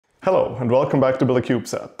Hello and welcome back to Build a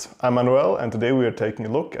CubeSat. I'm Manuel and today we are taking a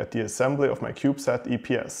look at the assembly of my CubeSat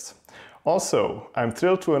EPS. Also, I'm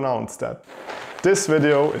thrilled to announce that this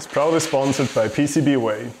video is proudly sponsored by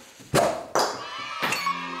PCB.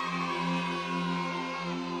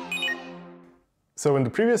 So in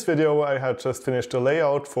the previous video I had just finished the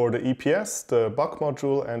layout for the EPS, the buck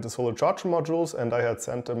module and the solar charger modules, and I had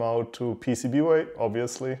sent them out to PCB,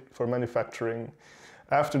 obviously, for manufacturing.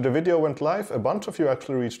 After the video went live, a bunch of you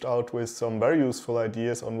actually reached out with some very useful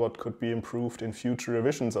ideas on what could be improved in future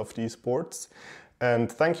revisions of these boards.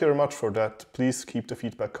 And thank you very much for that. Please keep the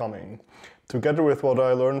feedback coming. Together with what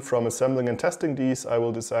I learned from assembling and testing these, I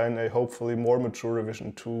will design a hopefully more mature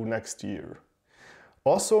revision 2 next year.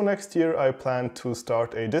 Also next year I plan to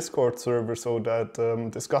start a Discord server so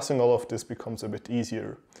that discussing all of this becomes a bit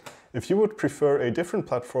easier. If you would prefer a different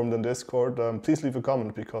platform than Discord, please leave a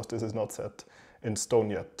comment because this is not set in stone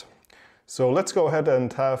yet. So let's go ahead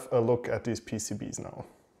and have a look at these PCBs now.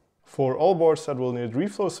 For all boards that will need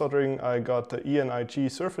reflow soldering, I got the ENIG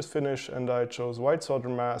surface finish and I chose white solder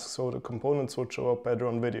mask so the components would show up better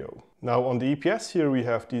on video. Now on the EPS here we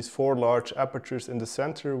have these 4 large apertures in the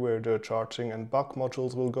center where the charging and buck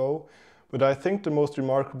modules will go, but I think the most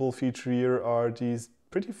remarkable feature here are these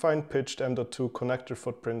pretty fine pitched M.2 connector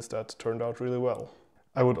footprints that turned out really well.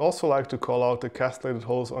 I would also like to call out the castellated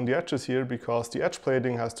holes on the edges here because the edge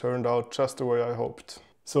plating has turned out just the way I hoped.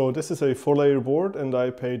 So this is a 4-layer board and I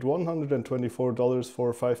paid $124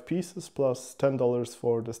 for 5 pieces plus $10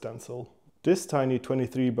 for the stencil. This tiny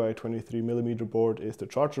 23 by 23 mm board is the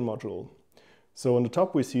charger module. So on the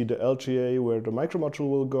top we see the LGA where the micro module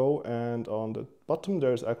will go, and on the bottom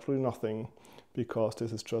there's actually nothing because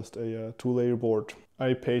this is just a 2-layer board.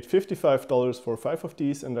 I paid $55 for 5 of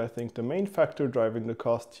these, and I think the main factor driving the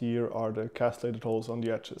cost here are the castellated holes on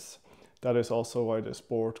the edges. That is also why this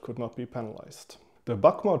board could not be panelized. The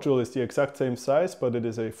buck module is the exact same size, but it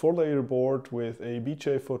is a 4-layer board with a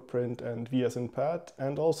BJ footprint and V as in pad,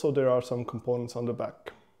 and also there are some components on the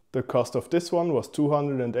back. The cost of this one was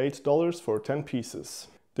 $208 for 10 pieces.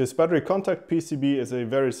 This battery contact PCB is a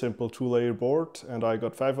very simple 2-layer board and I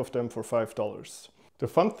got 5 of them for $5. The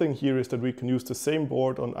fun thing here is that we can use the same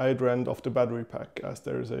board on either end of the battery pack, as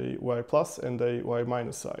there is a Y plus and a Y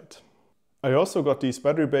minus side. I also got these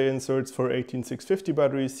battery bay inserts for 18650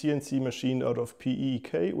 batteries CNC machined out of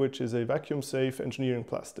PEEK, which is a vacuum safe engineering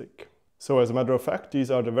plastic. So as a matter of fact, these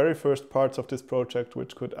are the very first parts of this project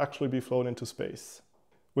which could actually be flown into space.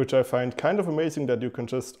 Which I find kind of amazing that you can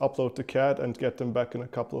just upload the CAD and get them back in a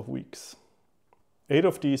couple of weeks. 8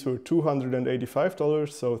 of these were $285,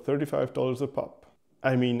 so $35 a pop.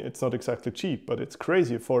 I mean, it's not exactly cheap, but it's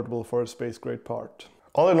crazy affordable for a space-grade part.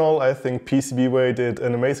 All in all, I think PCBWay did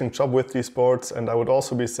an amazing job with these boards, and I would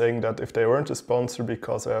also be saying that if they weren't a sponsor,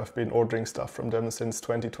 because I have been ordering stuff from them since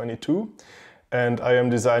 2022, and I am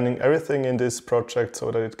designing everything in this project so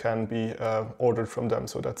that it can be ordered from them.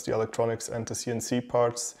 So that's the electronics and the CNC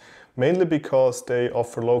parts, mainly because they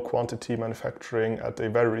offer low quantity manufacturing at a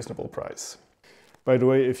very reasonable price. By the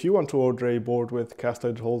way, if you want to order a board with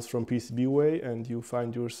castellated holes from PCBWay and you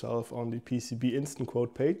find yourself on the PCB Instant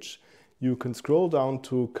Quote page, you can scroll down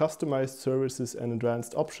to Customized Services and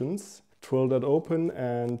Advanced Options, twirl that open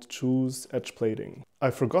and choose edge plating.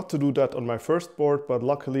 I forgot to do that on my first board, but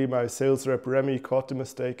luckily my sales rep Remy caught the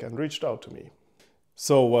mistake and reached out to me.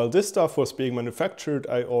 So while this stuff was being manufactured,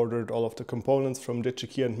 I ordered all of the components from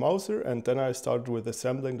DigiKey and Mouser, and then I started with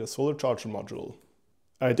assembling the solar charger module.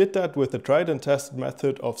 I did that with the tried and tested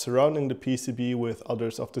method of surrounding the PCB with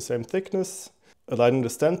others of the same thickness, aligning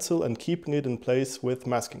the stencil and keeping it in place with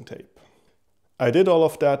masking tape. I did all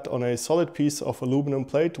of that on a solid piece of aluminum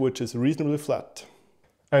plate which is reasonably flat.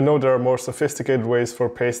 I know there are more sophisticated ways for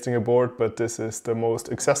pasting a board, but this is the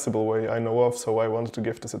most accessible way I know of, so I wanted to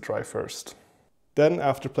give this a try first. Then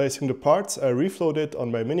after placing the parts, I reflowed it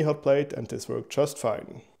on my mini hot plate and this worked just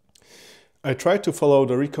fine. I tried to follow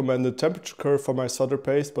the recommended temperature curve for my solder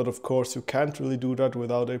paste, but of course you can't really do that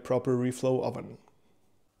without a proper reflow oven.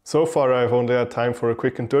 So far I've only had time for a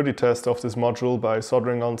quick and dirty test of this module by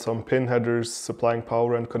soldering on some pin headers, supplying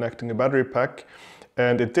power and connecting a battery pack,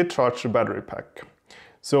 and it did charge the battery pack.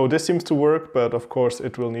 So this seems to work, but of course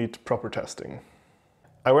it will need proper testing.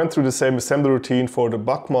 I went through the same assembly routine for the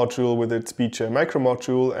buck module with its BJ micro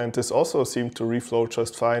module, and this also seemed to reflow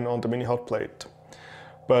just fine on the mini hot plate.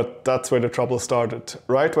 But that's where the trouble started.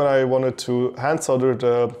 Right when I wanted to hand solder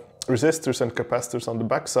the resistors and capacitors on the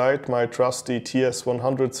backside, my trusty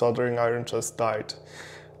TS100 soldering iron just died.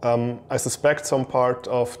 I suspect some part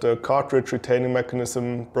of the cartridge retaining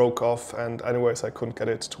mechanism broke off, and anyways I couldn't get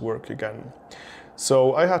it to work again.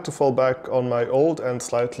 So I had to fall back on my old and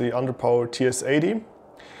slightly underpowered TS80.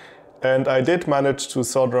 And I did manage to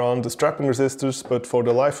solder on the strapping resistors, but for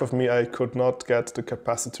the life of me I could not get the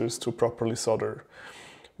capacitors to properly solder.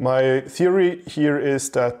 My theory here is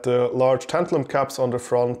that the large tantalum caps on the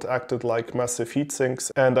front acted like massive heat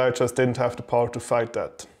sinks, and I just didn't have the power to fight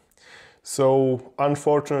that. So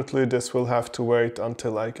unfortunately this will have to wait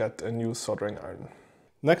until I get a new soldering iron.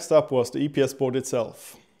 Next up was the EPS board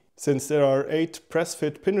itself. Since there are 8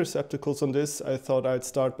 press-fit pin receptacles on this, I thought I'd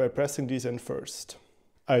start by pressing these in first.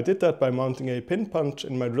 I did that by mounting a pin punch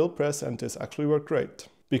in my drill press, and this actually worked great.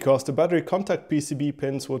 Because the battery contact PCB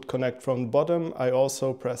pins would connect from the bottom, I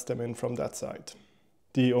also pressed them in from that side.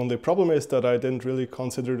 The only problem is that I didn't really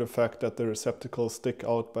consider the fact that the receptacles stick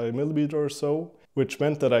out by a millimeter or so, which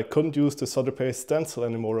meant that I couldn't use the solder paste stencil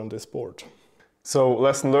anymore on this board. So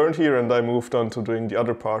lesson learned here, and I moved on to doing the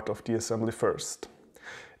other part of the assembly first.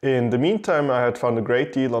 In the meantime, I had found a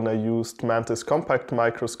great deal on a used Mantis compact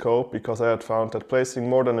microscope because I had found that placing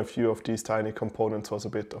more than a few of these tiny components was a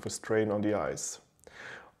bit of a strain on the eyes.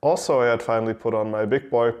 Also, I had finally put on my big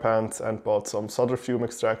boy pants and bought some solder fume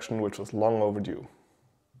extraction, which was long overdue.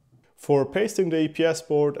 For pasting the EPS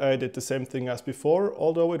board, I did the same thing as before,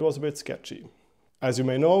 although it was a bit sketchy. As you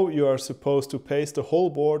may know, you are supposed to paste the whole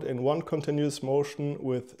board in one continuous motion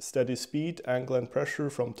with steady speed, angle and pressure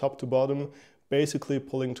from top to bottom, basically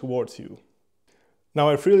pulling towards you. Now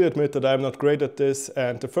I freely admit that I'm not great at this,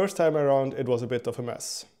 and the first time around it was a bit of a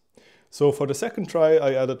mess. So for the second try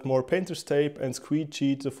I added more painter's tape and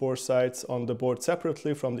squeegeed the 4 sides on the board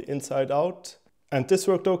separately from the inside out, and this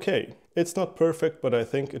worked okay. It's not perfect, but I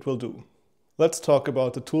think it will do. Let's talk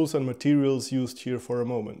about the tools and materials used here for a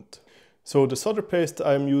moment. So the solder paste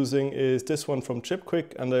I'm using is this one from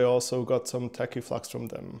ChipQuick, and I also got some tacky flux from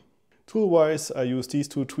them. Tool-wise, I use these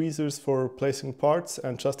 2 tweezers for placing parts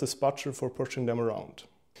and just a spatula for pushing them around.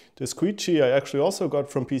 The squeegee I actually also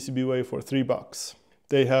got from PCBWay for $3.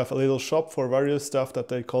 They have a little shop for various stuff that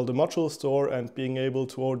they call the module store, and being able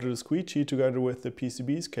to order the squeegee together with the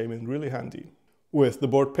PCBs came in really handy. With the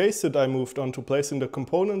board pasted, I moved on to placing the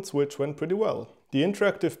components, which went pretty well. The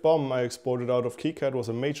interactive BOM I exported out of KiCad was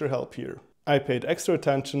a major help here. I paid extra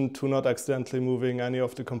attention to not accidentally moving any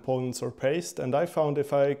of the components or paste, and I found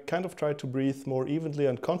if I kind of tried to breathe more evenly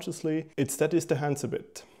and consciously, it steadies the hands a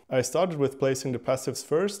bit. I started with placing the passives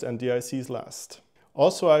first and the ICs last.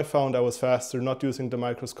 Also, I found I was faster not using the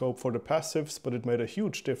microscope for the passives, but it made a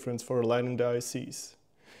huge difference for aligning the ICs.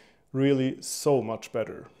 Really so much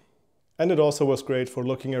better. And it also was great for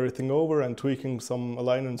looking everything over and tweaking some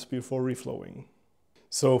alignments before reflowing.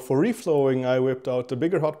 So for reflowing, I whipped out the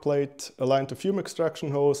bigger hot plate, aligned the fume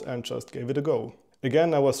extraction hose, and just gave it a go.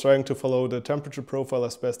 Again, I was trying to follow the temperature profile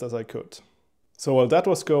as best as I could. So while that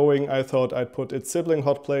was going, I thought I'd put its sibling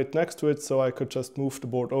hot plate next to it so I could just move the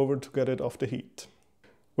board over to get it off the heat.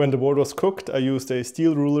 When the board was cooked, I used a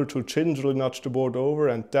steel ruler to gingerly nudge the board over,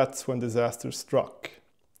 and that's when disaster struck.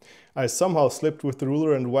 I somehow slipped with the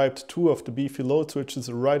ruler and wiped 2 of the beefy load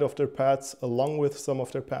switches right off their pads, along with some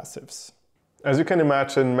of their passives. As you can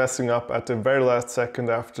imagine, messing up at the very last second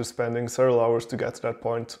after spending several hours to get to that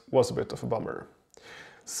point was a bit of a bummer.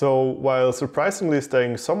 So while surprisingly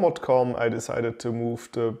staying somewhat calm, I decided to move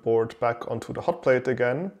the board back onto the hot plate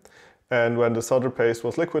again. And when the solder paste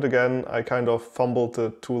was liquid again, I kind of fumbled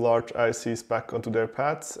the 2 large ICs back onto their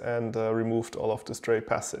pads and removed all of the stray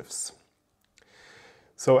passives.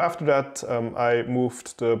 So after that, I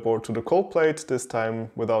moved the board to the cold plate, this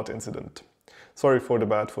time without incident. Sorry for the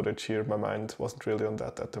bad footage here, my mind wasn't really on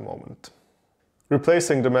that at the moment.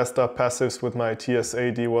 Replacing the messed up passives with my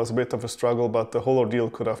TS-80 was a bit of a struggle, but the whole ordeal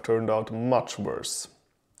could have turned out much worse.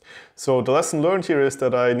 So the lesson learned here is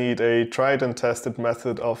that I need a tried and tested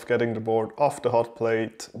method of getting the board off the hot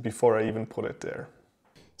plate before I even put it there.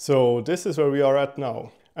 So this is where we are at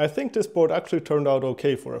now. I think this board actually turned out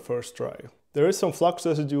okay for a first try. There is some flux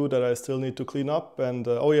residue that I still need to clean up, and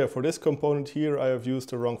oh yeah, for this component here I have used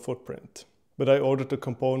the wrong footprint. But I ordered the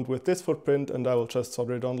component with this footprint and I will just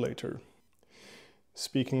solder it on later.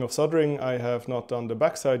 Speaking of soldering, I have not done the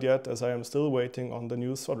backside yet, as I am still waiting on the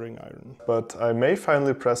new soldering iron. But I may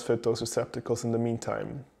finally press fit those receptacles in the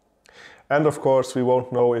meantime. And of course we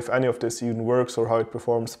won't know if any of this even works or how it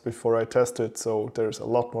performs before I test it, so there's a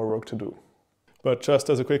lot more work to do. But just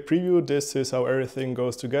as a quick preview, this is how everything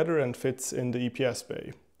goes together and fits in the EPS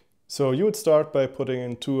bay. So you would start by putting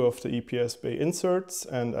in 2 of the EPS bay inserts,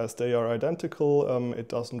 and as they are identical, it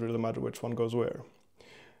doesn't really matter which one goes where.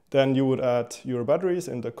 Then you would add your batteries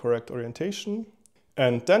in the correct orientation,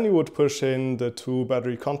 and then you would push in the 2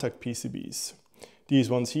 battery contact PCBs. These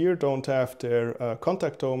ones here don't have their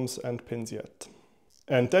contact ohms and pins yet.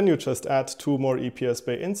 And then you just add 2 more EPS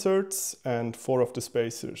bay inserts and 4 of the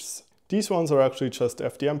spacers. These ones are actually just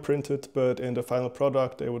FDM printed, but in the final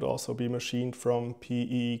product they would also be machined from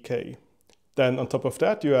PEEK. Then on top of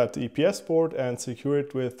that you add the EPS board and secure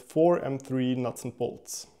it with 4 M3 nuts and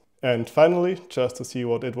bolts. And finally, just to see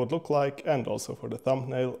what it would look like and also for the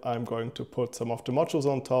thumbnail, I'm going to put some of the modules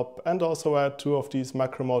on top and also add 2 of these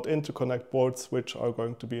Macromod interconnect boards, which are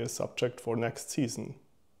going to be a subject for next season.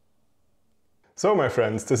 So my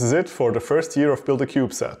friends, this is it for the first year of Build a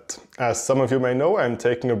CubeSat. As some of you may know, I'm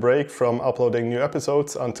taking a break from uploading new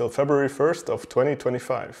episodes until February 1st of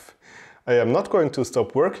 2025. I am not going to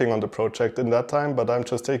stop working on the project in that time, but I'm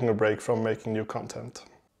just taking a break from making new content.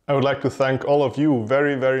 I would like to thank all of you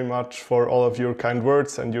very much for all of your kind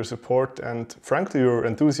words and your support and frankly your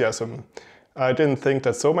enthusiasm. I didn't think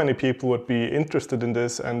that so many people would be interested in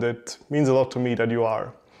this, and it means a lot to me that you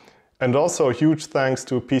are. And also a huge thanks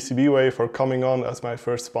to PCBWay for coming on as my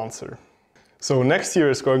first sponsor. So next year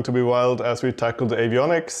is going to be wild as we tackle the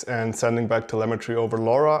avionics and sending back telemetry over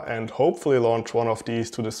LoRa and hopefully launch one of these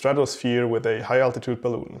to the stratosphere with a high altitude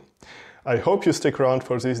balloon. I hope you stick around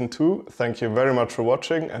for season 2. Thank you very much for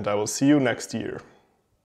watching, and I will see you next year.